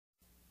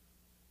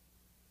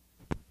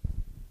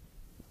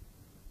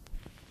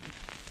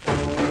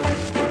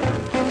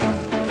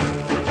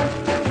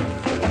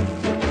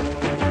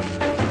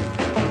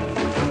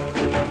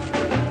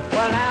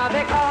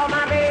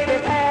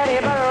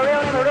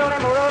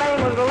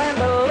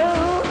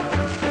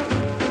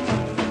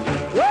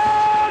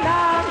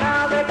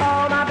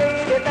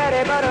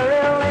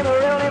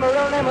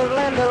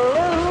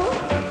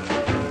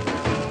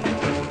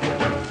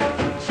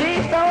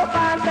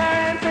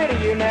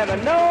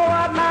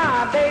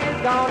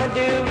gonna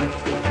do?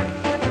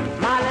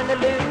 My Linda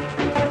Lou.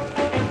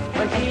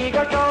 When she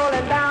goes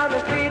strolling down the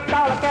street,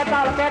 all the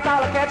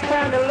cats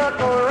turn to look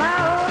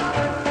around.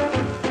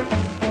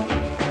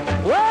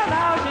 Well,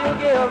 now she'll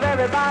give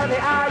everybody the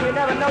eye. You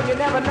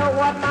never know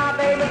what my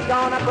baby's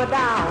gonna put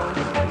down.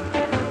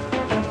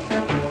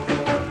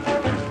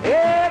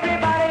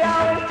 Everybody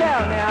always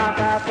tell me I've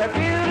got the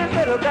cutest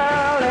little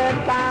girl in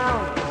town.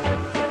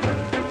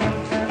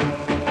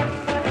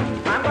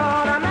 I'm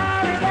gonna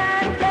marry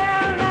that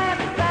girl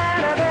next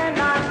Saturday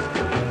night.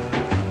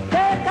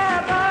 Take care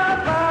of her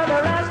for the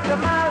rest of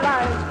my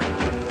life.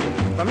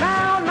 From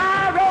now on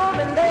my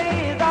roving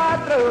days are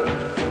through,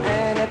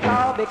 and it's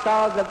all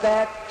because of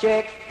that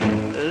chick,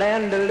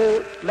 Linda Lou,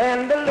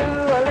 Linda Lou,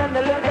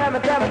 Linda Lou.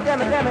 Tell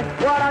me,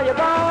 what are you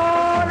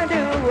gonna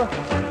do?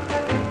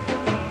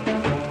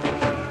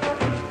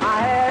 I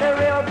had a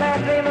real bad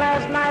dream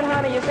last night,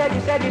 honey. You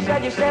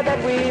said that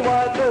we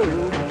were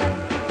through.